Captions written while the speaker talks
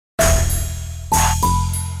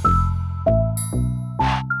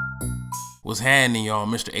What's happening, y'all?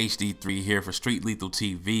 MrHDIII here for Street Lethal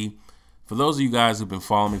TV. For those of you guys who've been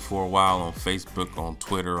following me for a while on Facebook, on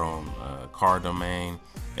Twitter, on Car Domain,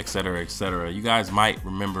 etc., etc., you guys might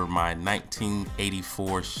remember my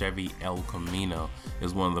 1984 Chevy El Camino.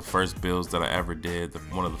 Is one of the first builds that I ever did,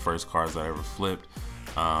 one of the first cars that I ever flipped.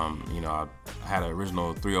 I had an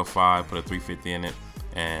original 305, put a 350 in it,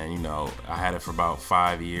 and I had it for about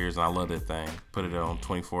 5 years, and I loved that thing. Put it on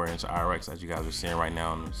 24-inch IRX, as you guys are seeing right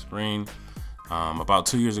now on the screen. About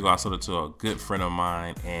 2 years ago, I sold it to a good friend of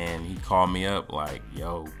mine, and he called me up like,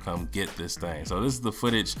 yo, come get this thing. So this is the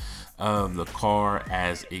footage of the car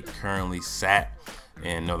as it currently sat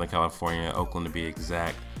in Northern California, Oakland to be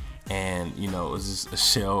exact. And it was just a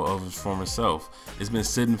shell of his former self. It's been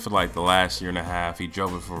sitting for like the last year and a half. He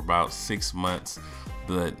drove it for about 6 months.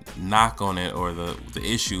 The knock on it, or the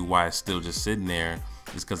issue why it's still just sitting there,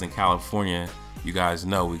 is because in California, you guys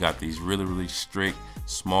know we got these really strict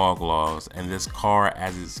smog laws, and this car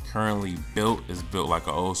as it's currently built is built like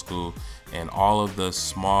an old school, and all of the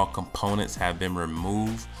small components have been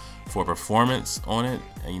removed for performance on it.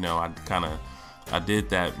 And I did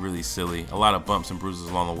that really silly. A lot of bumps and bruises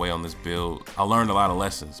along the way on this build. I learned a lot of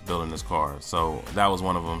lessons building this car, so that was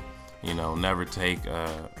one of them. Never take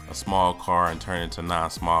a small car and turn it into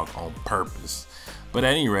non-smog on purpose. But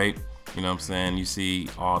at any rate, you see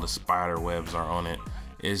all the spider webs are on it.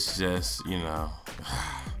 It's just, I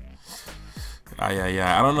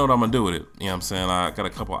don't know what I'm gonna do with it. I got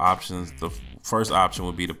a couple options. The first option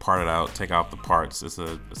would be to part it out, take out the parts. It's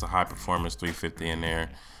a high performance 350 in there.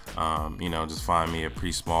 Just find me a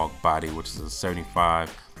pre-smog body, which is a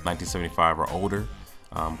 1975 or older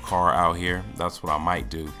car out here. That's what I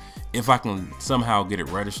might do. If I can somehow get it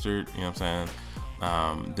registered, then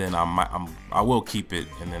I will keep it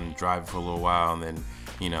and then drive it for a little while, and then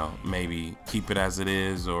maybe keep it as it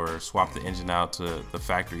is, or swap the engine out to the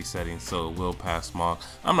factory settings so it will pass smog.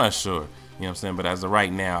 I'm not sure, but as of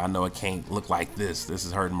right now, I know it can't look like this. This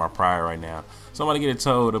is hurting my pride right now. So I'm gonna get it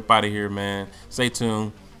towed up out of here, man. Stay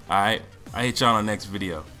tuned. All right, I'll hit y'all on the next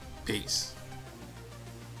video. Peace.